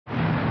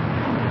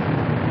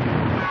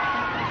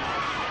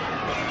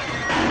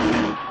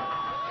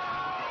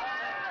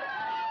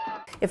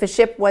If a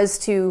ship was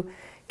to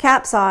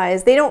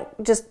capsize, they don't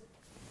just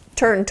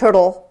turn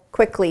turtle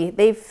quickly,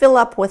 they fill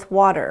up with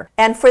water.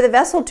 And for the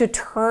vessel to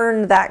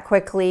turn that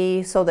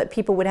quickly so that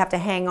people would have to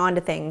hang on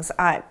to things,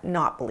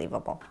 not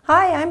believable.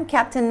 Hi, I'm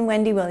Captain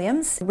Wendy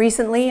Williams.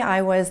 Recently,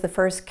 I was the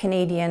first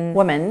Canadian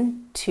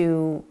woman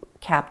to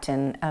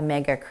captain a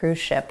mega cruise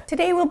ship.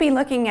 Today we'll be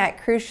looking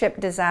at cruise ship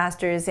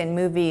disasters in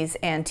movies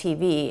and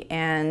TV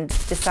and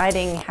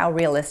deciding how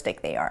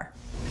realistic they are.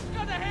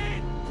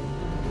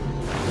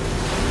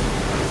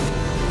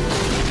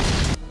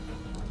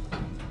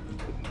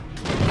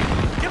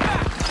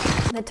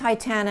 The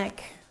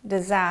Titanic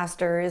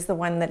disaster is the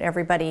one that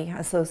everybody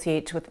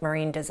associates with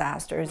marine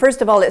disasters.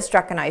 First of all, it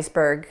struck an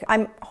iceberg.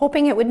 I'm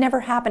hoping it would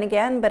never happen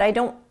again, but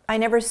I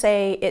never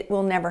say it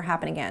will never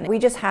happen again. We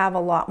just have a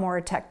lot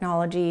more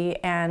technology,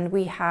 and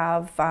we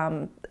have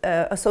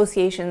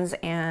associations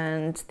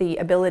and the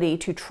ability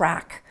to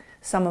track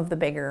some of the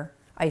bigger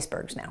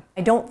icebergs now.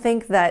 I don't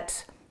think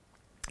that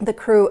the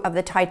crew of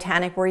the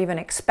Titanic were even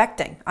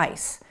expecting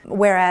ice,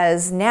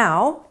 whereas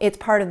now it's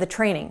part of the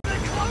training.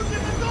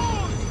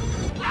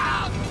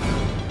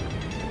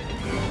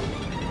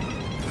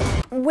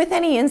 With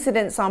any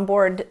incidents on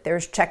board,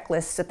 there's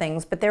checklists of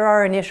things, but there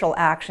are initial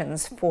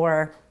actions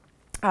for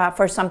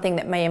something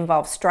that may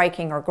involve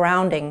striking or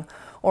grounding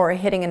or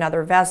hitting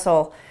another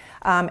vessel,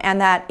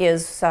 and that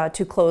is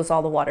to close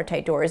all the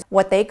watertight doors.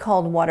 What they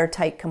called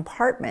watertight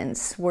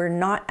compartments were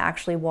not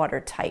actually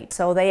watertight,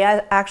 so they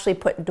actually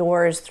put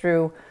doors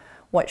through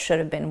what should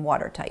have been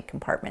watertight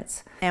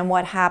compartments. And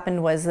what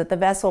happened was that the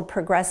vessel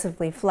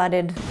progressively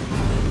flooded.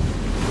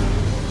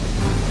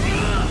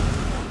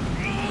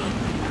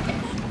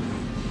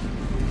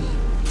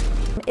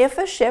 If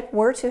a ship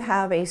were to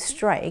have a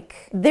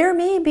strike, there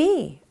may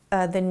be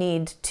the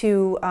need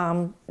to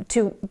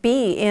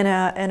be in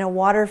a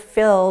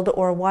water-filled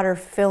or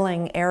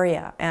water-filling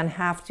area and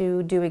have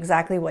to do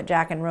exactly what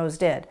Jack and Rose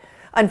did.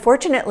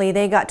 Unfortunately,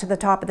 they got to the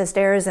top of the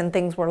stairs and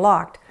things were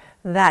locked.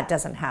 That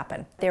doesn't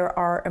happen. There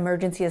are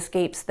emergency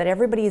escapes that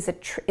everybody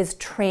is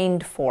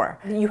trained for.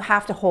 You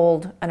have to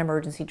hold an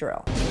emergency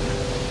drill.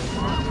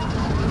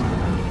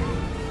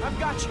 I've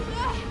got you.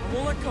 I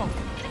won't let go.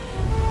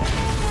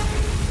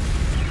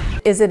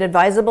 Is it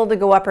advisable to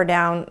go up or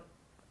down?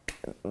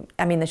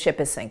 I mean, the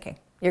ship is sinking.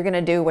 You're going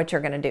to do what you're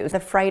going to do.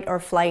 The fright or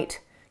flight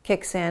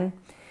kicks in,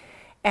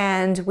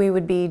 and we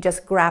would be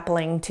just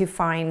grappling to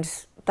find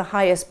the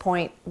highest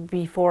point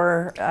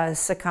before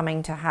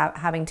succumbing to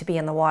having to be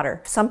in the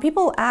water. Some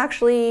people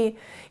actually,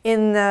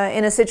 in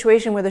a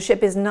situation where the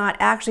ship is not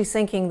actually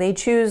sinking, they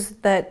choose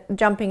that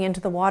jumping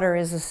into the water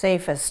is the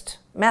safest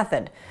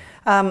method.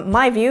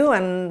 My view,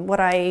 and what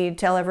I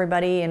tell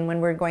everybody and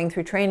when we're going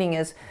through training,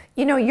 is,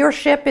 you know, your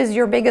ship is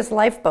your biggest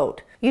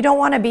lifeboat. You don't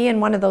want to be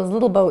in one of those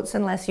little boats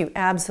unless you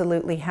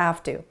absolutely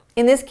have to.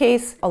 In this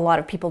case, a lot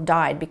of people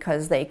died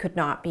because they could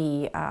not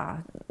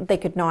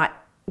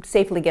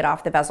safely get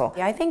off the vessel.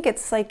 I think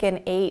it's like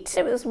an 8.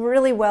 It was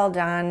really well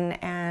done,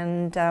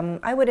 and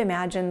I would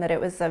imagine that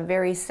it was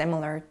very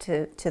similar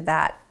to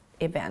that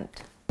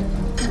event.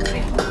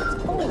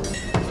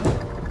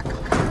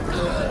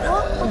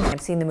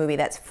 I've seen the movie,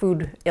 that's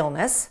Food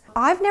Illness.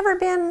 I've never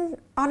been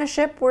on a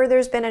ship where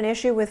there's been an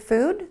issue with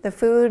food. The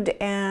food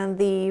and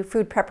the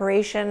food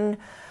preparation,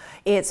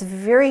 it's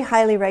very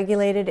highly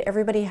regulated.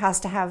 Everybody has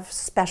to have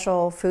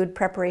special food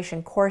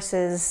preparation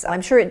courses.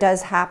 I'm sure it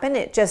does happen,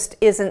 it just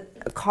isn't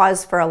a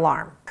cause for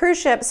alarm. Cruise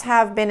ships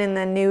have been in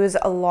the news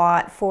a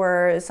lot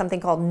for something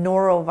called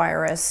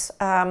norovirus.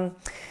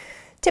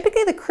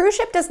 Typically, the cruise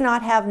ship does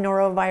not have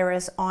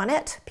norovirus on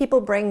it. People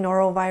bring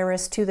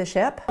norovirus to the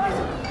ship.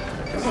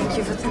 Thank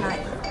you for tonight.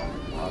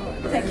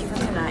 Thank you for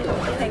tonight.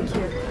 Thank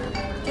you.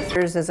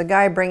 There's a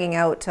guy bringing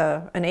out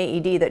an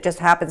AED that just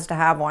happens to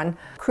have one.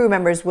 Crew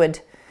members would,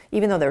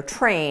 even though they're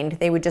trained,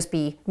 they would just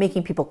be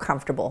making people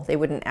comfortable. They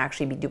wouldn't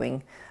actually be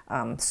doing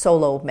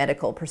solo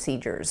medical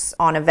procedures.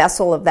 On a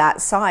vessel of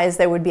that size,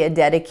 there would be a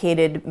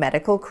dedicated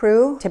medical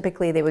crew.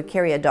 Typically, they would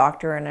carry a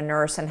doctor and a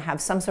nurse and have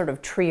some sort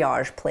of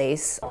triage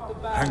place.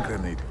 Hand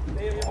grenade.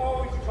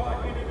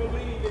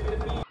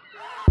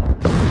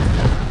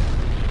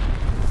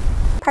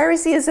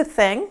 Piracy is a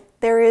thing.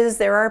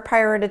 There are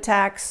pirate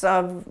attacks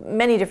of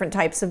many different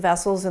types of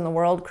vessels in the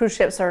world. Cruise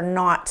ships are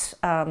not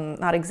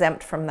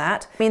exempt from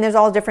that. I mean, there's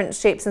all different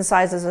shapes and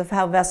sizes of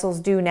how vessels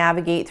do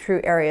navigate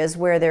through areas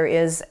where there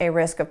is a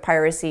risk of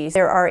piracy.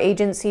 There are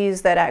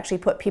agencies that actually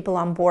put people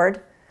on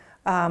board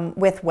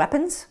with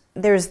weapons.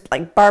 There's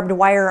like barbed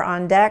wire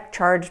on deck,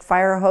 charged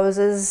fire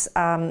hoses.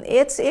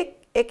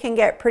 It can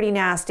get pretty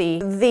nasty.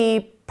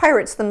 The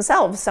pirates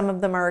themselves, some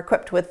of them are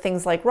equipped with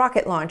things like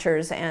rocket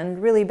launchers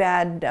and really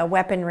bad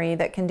weaponry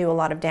that can do a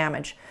lot of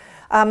damage.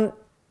 I'm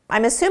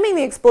assuming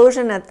the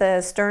explosion at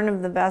the stern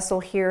of the vessel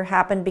here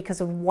happened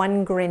because of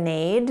one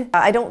grenade.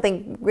 I don't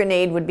think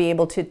grenade would be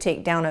able to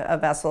take down a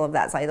vessel of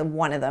that size,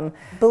 one of them.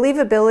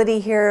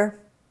 Believability here,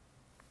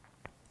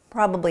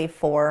 probably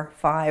 4,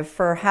 5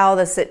 for how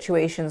the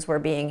situations were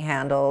being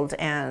handled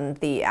and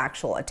the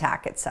actual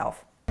attack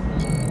itself.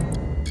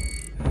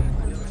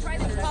 Try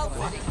the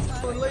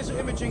And laser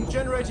imaging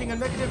generating a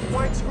negative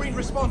widescreen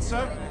response,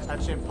 sir.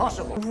 That's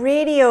impossible.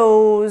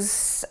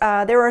 Radios,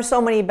 there are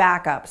so many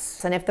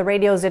backups. And if the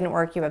radios didn't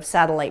work, you have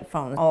satellite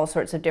phones, all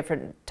sorts of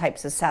different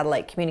types of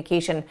satellite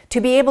communication. To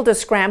be able to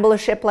scramble a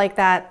ship like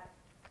that,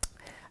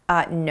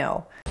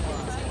 no.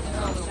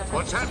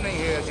 What's happening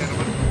here,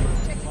 gentlemen?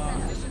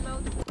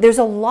 There's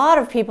a lot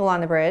of people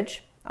on the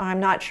bridge.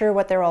 I'm not sure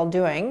what they're all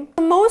doing.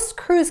 Most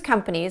cruise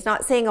companies,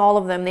 not saying all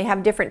of them, they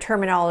have different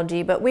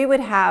terminology, but we would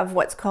have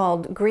what's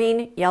called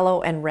green,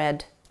 yellow, and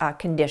red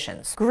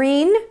conditions.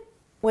 Green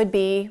would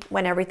be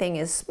when everything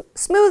is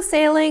smooth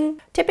sailing.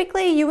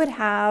 Typically, you would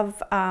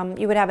have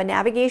a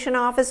navigation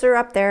officer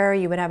up there,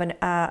 you would have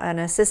an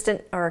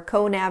assistant or a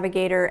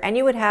co-navigator, and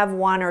you would have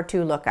 1 or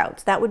 2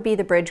 lookouts. That would be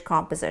the bridge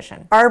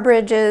composition. Our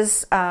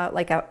bridges,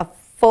 like a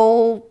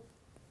full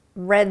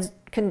red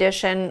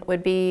condition,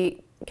 would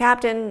be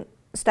captain,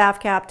 staff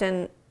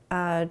captain,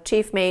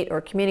 chief mate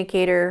or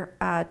communicator,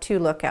 2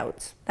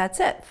 lookouts. That's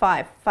it,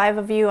 5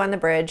 of you on the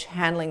bridge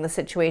handling the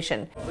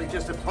situation. Probably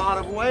just a pod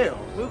of whales.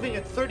 Moving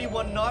at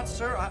 31 knots,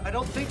 sir? I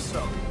don't think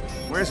so.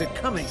 Where's it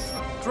coming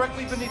from?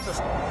 Directly beneath us.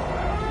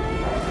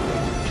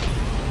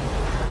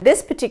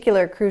 This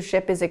particular cruise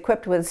ship is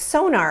equipped with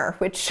sonar,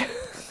 which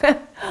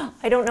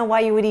I don't know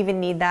why you would even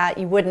need that.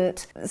 You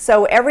wouldn't.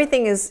 So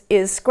everything is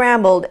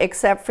scrambled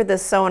except for the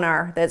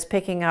sonar that's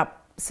picking up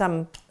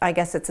some, I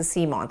guess it's a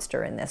sea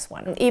monster in this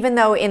one. Even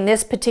though in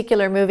this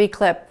particular movie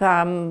clip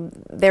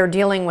they're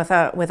dealing with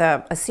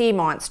a sea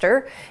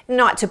monster,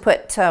 not to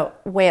put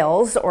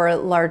whales or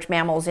large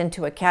mammals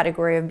into a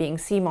category of being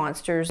sea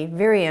monsters.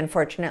 Very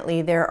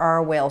unfortunately, there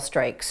are whale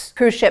strikes.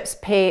 Cruise ships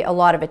pay a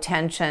lot of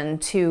attention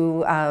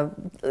to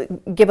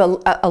give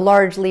a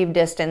large leave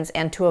distance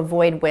and to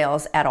avoid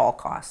whales at all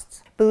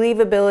costs.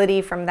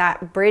 Believability from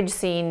that bridge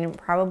scene,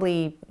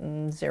 probably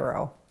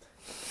 0.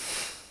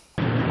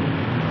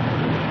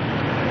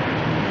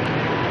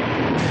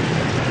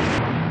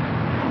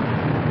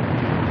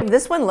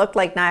 This one looked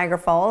like Niagara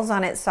Falls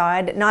on its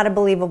side, not a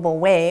believable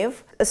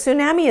wave. A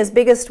tsunami is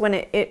biggest when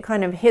it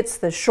kind of hits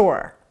the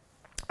shore.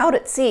 Out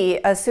at sea,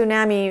 a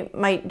tsunami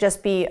might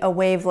just be a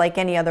wave like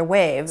any other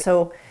wave.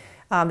 So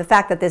the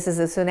fact that this is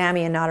a tsunami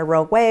and not a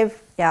rogue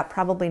wave, yeah,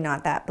 probably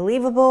not that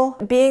believable.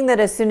 Being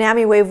that a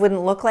tsunami wave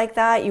wouldn't look like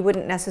that, you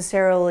wouldn't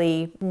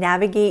necessarily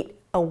navigate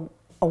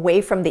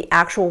away from the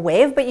actual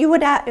wave, but you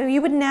would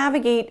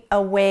navigate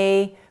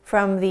away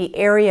from the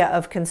area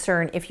of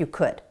concern if you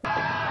could.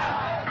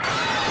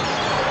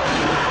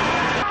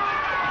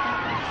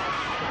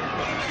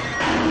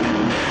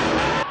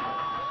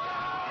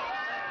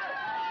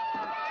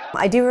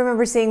 I do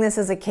remember seeing this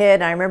as a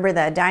kid. I remember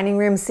the dining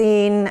room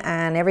scene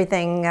and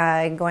everything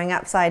going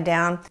upside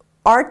down.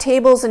 Are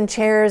tables and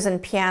chairs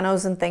and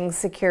pianos and things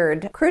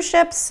secured? Cruise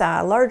ships,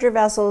 larger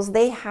vessels,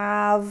 they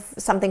have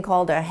something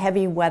called a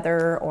heavy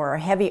weather or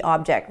heavy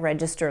object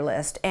register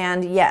list.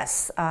 And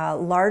yes,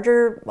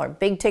 larger or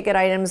big ticket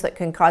items that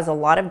can cause a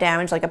lot of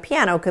damage, like a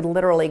piano could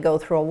literally go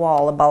through a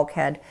wall, a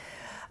bulkhead.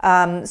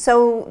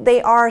 So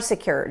they are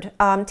secured.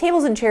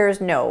 Tables and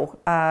chairs, no.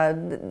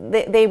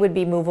 They would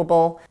be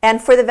movable. And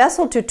for the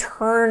vessel to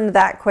turn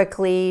that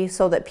quickly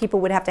so that people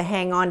would have to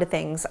hang on to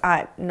things,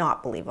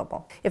 not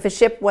believable. If a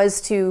ship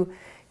was to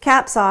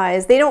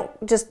capsize, they don't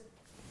just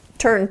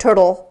turn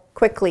turtle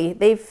quickly.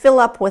 They fill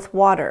up with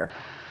water.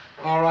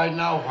 All right,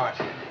 now what?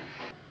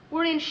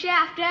 We're in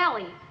Shaft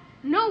Alley.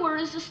 Nowhere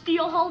is the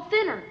steel hull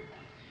thinner.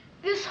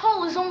 This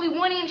hull is only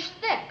 1 inch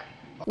thick.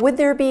 Would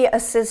there be a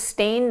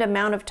sustained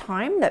amount of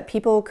time that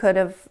people could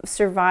have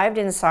survived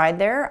inside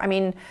there? I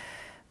mean,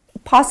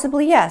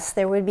 possibly yes,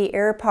 there would be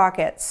air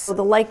pockets. So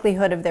the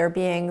likelihood of there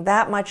being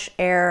that much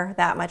air,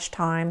 that much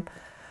time,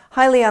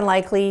 highly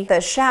unlikely. The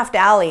shaft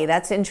alley,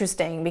 that's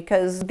interesting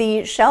because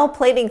the shell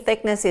plating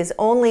thickness is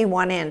only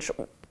 1 inch.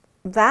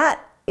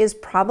 That is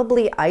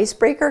probably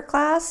icebreaker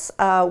class.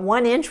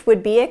 1 inch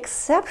would be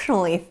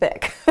exceptionally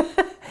thick.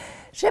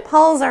 Ship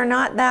hulls are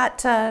not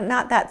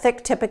that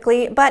thick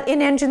typically, but in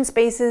engine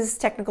spaces,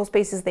 technical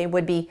spaces, they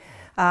would be.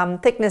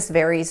 Thickness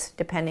varies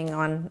depending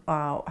on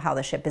how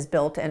the ship is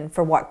built and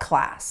for what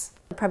class.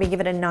 I'd probably give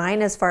it a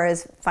 9 as far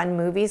as fun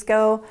movies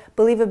go.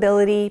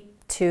 Believability,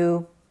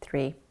 2,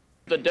 3.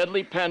 The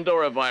deadly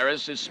Pandora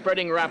virus is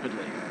spreading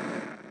rapidly.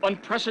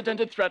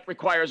 Unprecedented threat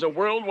requires a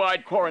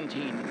worldwide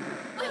quarantine.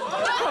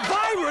 A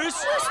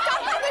virus?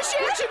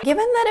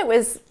 Given that it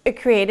was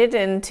created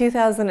in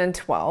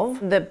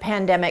 2012, the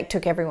pandemic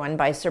took everyone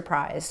by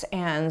surprise,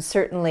 and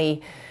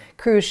certainly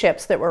cruise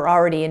ships that were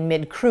already in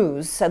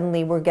mid-cruise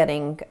suddenly were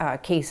getting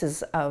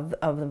cases of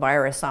the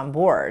virus on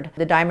board.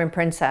 The Diamond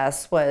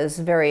Princess was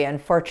very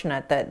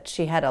unfortunate that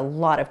she had a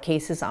lot of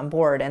cases on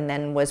board and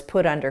then was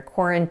put under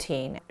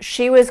quarantine.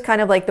 She was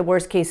kind of like the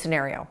worst case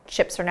scenario.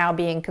 Ships are now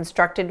being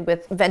constructed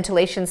with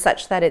ventilation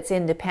such that it's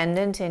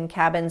independent in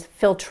cabins,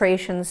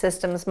 filtration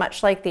systems,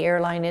 much like the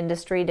airline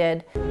industry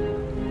did.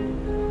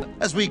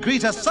 As we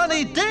greet a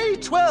sunny day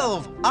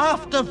 12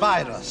 after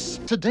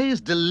virus.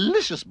 Today's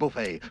delicious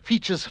buffet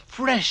features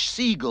fresh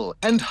seagull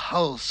and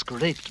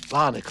hull-scraped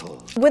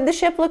barnacles. Would the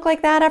ship look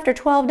like that after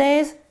 12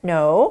 days?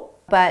 No.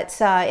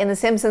 But in the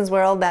Simpsons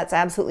world, that's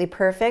absolutely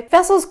perfect.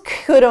 Vessels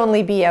could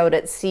only be out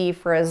at sea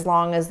for as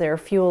long as their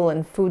fuel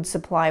and food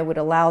supply would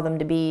allow them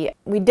to be.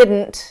 We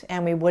didn't,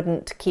 and we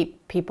wouldn't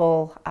keep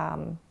people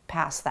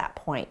past that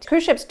point.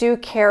 Cruise ships do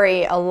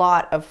carry a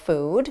lot of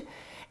food,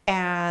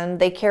 and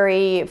they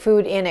carry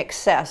food in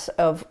excess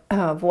of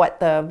what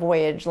the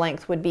voyage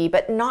length would be,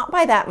 but not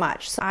by that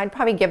much. So I'd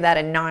probably give that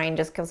a 9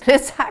 just because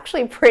it's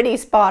actually pretty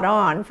spot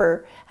on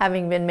for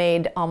having been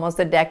made almost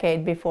a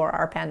decade before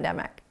our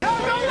pandemic. No,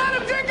 don't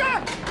let him drink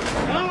our...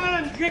 Don't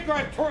let him drink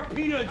our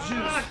torpedo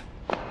juice.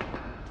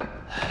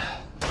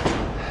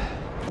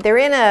 They're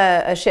in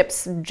a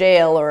ship's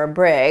jail or a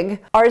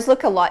brig. Ours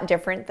look a lot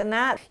different than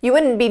that. You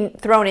wouldn't be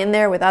thrown in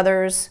there with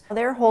others.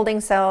 They're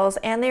holding cells,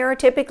 and they are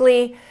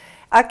typically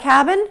a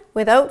cabin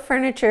without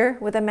furniture,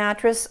 with a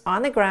mattress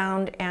on the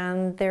ground,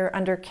 and they're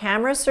under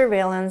camera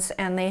surveillance,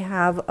 and they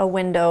have a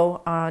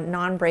window, a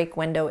non-break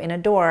window in a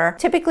door.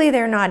 Typically,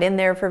 they're not in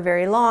there for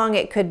very long.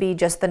 It could be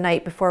just the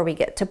night before we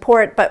get to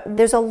port, but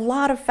there's a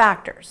lot of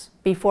factors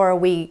before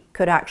we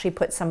could actually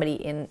put somebody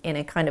in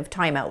a kind of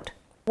timeout.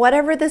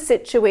 Whatever the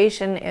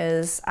situation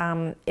is,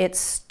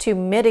 it's to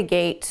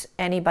mitigate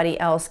anybody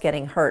else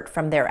getting hurt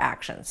from their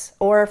actions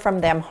or from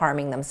them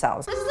harming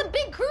themselves. This is a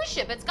big cruise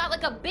ship. It's got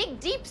like a big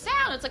deep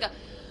sound. It's like a...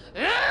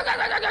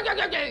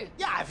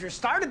 Yeah, if you're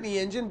starting the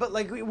engine, but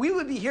like we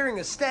would be hearing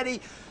a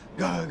steady...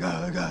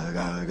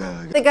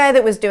 The guy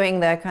that was doing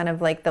the kind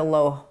of like the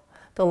low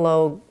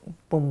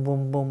boom,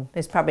 boom, boom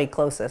is probably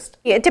closest.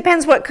 It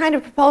depends what kind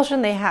of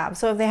propulsion they have.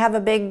 So if they have a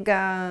big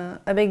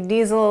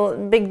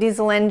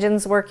diesel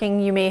engines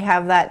working, you may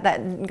have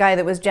that guy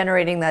that was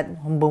generating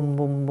that boom,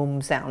 boom,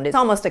 boom sound. It's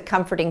almost a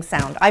comforting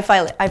sound. I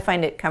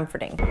find it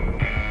comforting.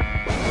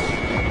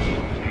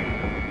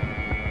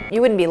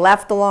 You wouldn't be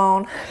left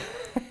alone.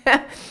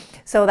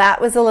 So that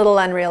was a little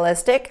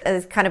unrealistic.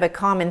 It's kind of a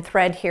common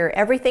thread here.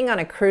 Everything on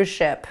a cruise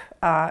ship,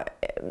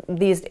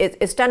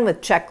 it's done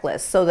with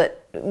checklists so that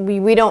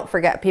we don't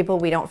forget people,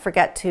 we don't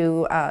forget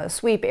to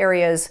sweep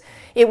areas.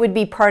 It would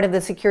be part of the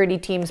security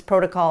team's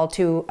protocol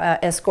to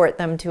escort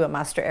them to a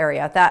muster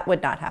area. That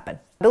would not happen.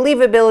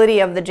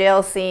 Believability of the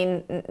jail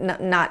scene,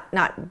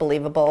 not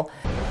believable.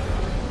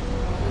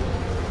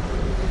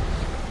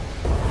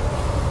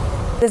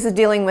 This is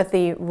dealing with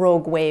the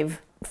rogue wave.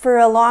 For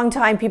a long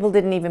time, people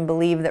didn't even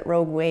believe that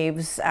rogue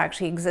waves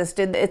actually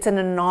existed. It's an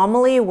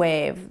anomaly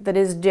wave that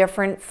is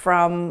different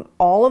from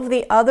all of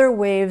the other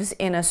waves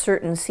in a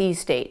certain sea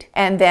state.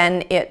 And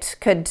then it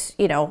could,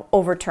 you know,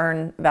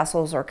 overturn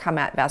vessels or come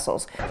at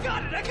vessels. I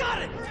got it! I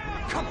got it!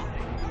 Come on!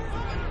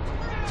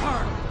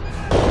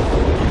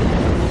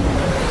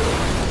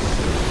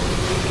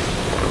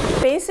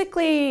 Turn!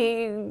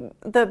 Basically,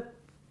 the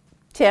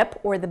tip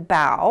or the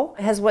bow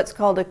has what's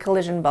called a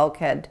collision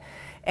bulkhead.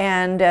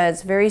 And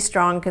it's very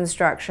strong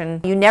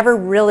construction. You never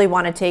really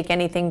want to take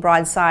anything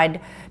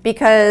broadside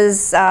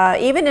because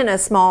even in a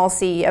small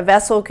sea, a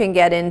vessel can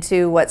get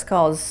into what's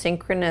called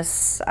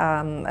synchronous,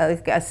 a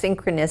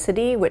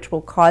synchronicity, which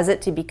will cause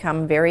it to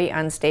become very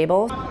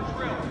unstable.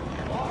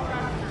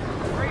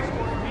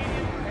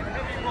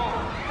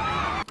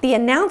 The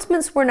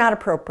announcements were not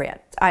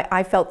appropriate.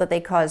 I felt that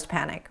they caused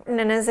panic.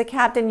 And as a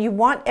captain, you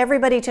want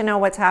everybody to know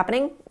what's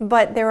happening,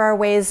 but there are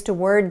ways to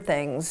word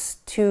things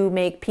to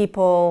make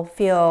people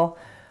feel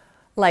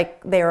like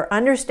they're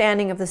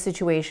understanding of the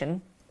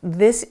situation.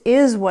 This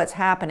is what's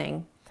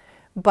happening,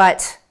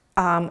 but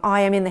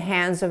I am in the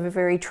hands of a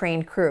very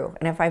trained crew.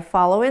 And if I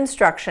follow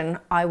instruction,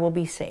 I will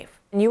be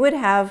safe. And you would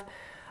have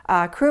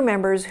crew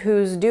members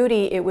whose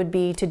duty it would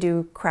be to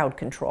do crowd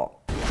control.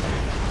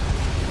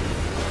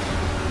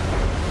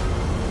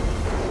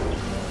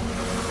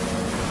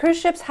 Cruise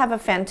ships have a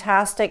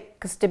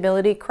fantastic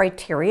stability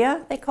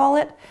criteria, they call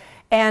it,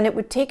 and it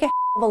would take a hell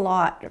of a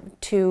lot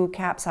to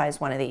capsize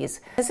one of these.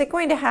 Is it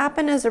going to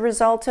happen as a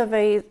result of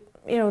the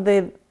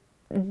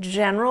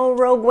general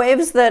rogue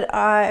waves that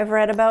I've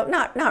read about?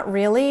 Not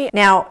really.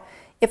 Now,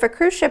 if a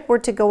cruise ship were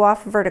to go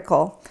off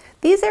vertical,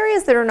 these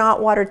areas that are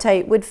not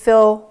watertight would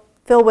fill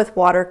with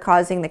water,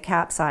 causing the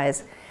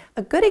capsize.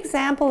 A good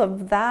example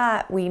of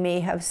that we may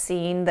have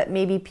seen that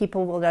maybe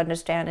people will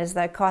understand is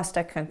the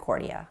Costa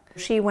Concordia.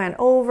 She went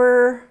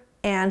over,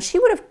 and she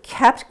would have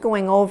kept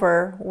going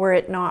over were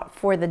it not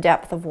for the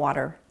depth of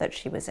water that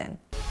she was in.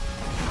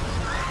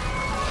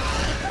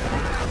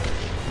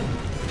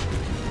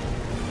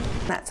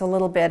 That's a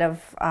little bit of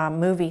a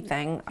movie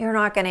thing. You're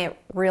not going to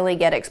really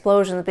get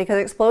explosions because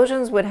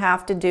explosions would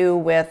have to do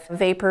with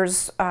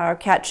vapors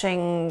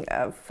catching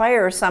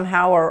fire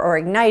somehow or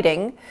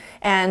igniting,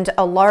 and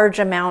a large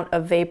amount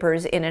of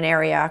vapors in an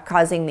area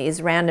causing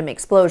these random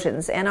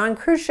explosions. And on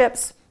cruise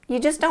ships, you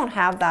just don't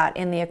have that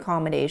in the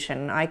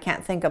accommodation. I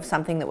can't think of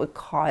something that would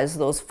cause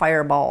those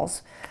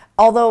fireballs.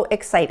 Although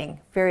exciting,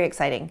 very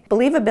exciting.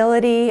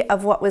 Believability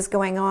of what was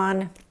going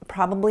on,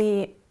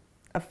 probably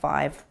a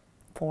 5,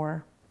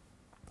 4.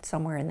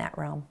 Somewhere in that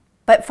realm.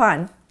 But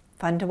fun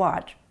to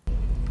watch.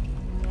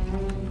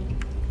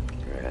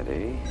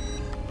 Ready?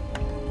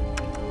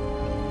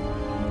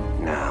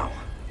 Now.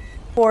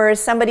 For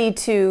somebody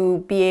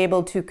to be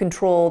able to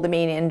control the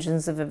main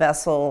engines of a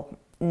vessel,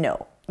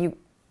 no.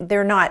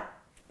 They're not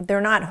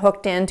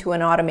hooked into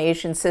an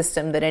automation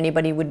system that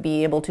anybody would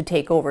be able to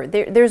take over.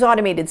 There's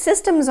automated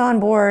systems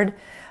on board,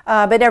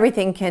 but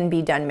everything can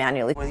be done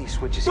manually. Well, these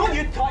switches. Don't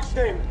you touch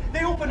them!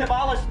 They open the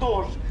ballast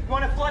doors. You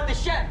want to flood the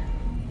ship?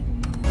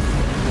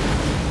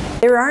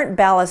 There aren't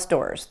ballast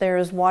doors.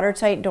 There's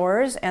watertight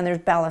doors and there's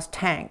ballast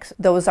tanks.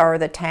 Those are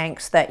the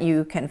tanks that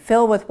you can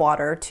fill with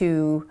water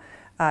to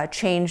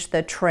change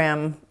the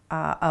trim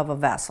of a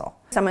vessel.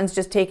 Someone's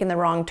just taken the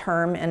wrong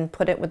term and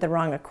put it with the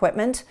wrong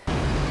equipment.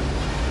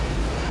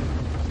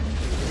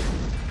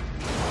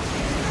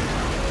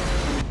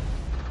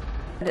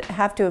 It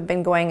have to have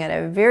been going at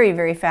a very,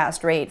 very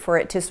fast rate for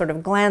it to sort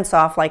of glance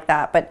off like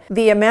that. But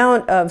the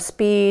amount of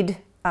speed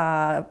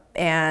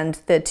and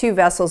the two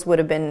vessels would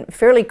have been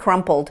fairly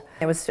crumpled.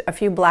 There was a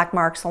few black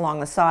marks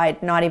along the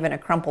side, not even a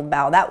crumpled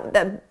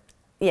bow.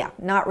 Yeah,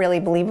 not really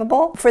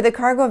believable. For the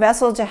cargo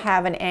vessel to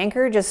have an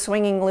anchor just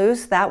swinging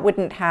loose, that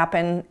wouldn't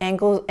happen.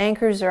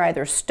 Anchors are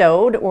either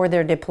stowed or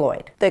they're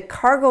deployed. The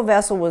cargo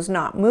vessel was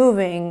not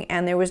moving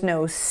and there was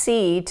no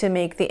sea to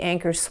make the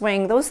anchor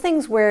swing. Those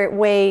things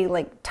weigh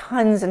like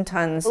tons and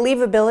tons.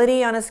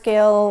 Believability on a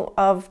scale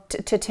of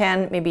to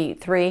 10, maybe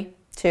 3,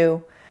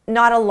 2.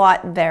 Not a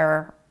lot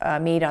there,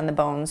 meat on the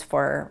bones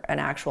for an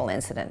actual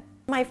incident.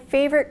 My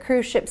favorite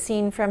cruise ship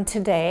scene from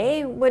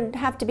today would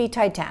have to be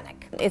Titanic.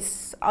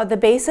 It's the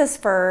basis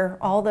for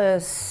all the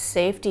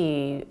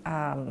safety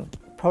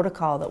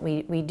protocol that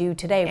we do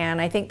today.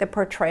 And I think the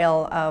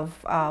portrayal of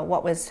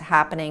what was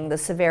happening, the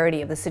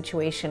severity of the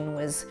situation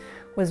was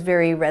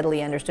very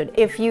readily understood.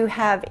 If you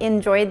have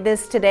enjoyed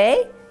this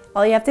today,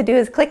 all you have to do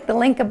is click the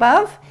link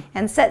above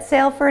and set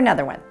sail for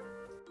another one.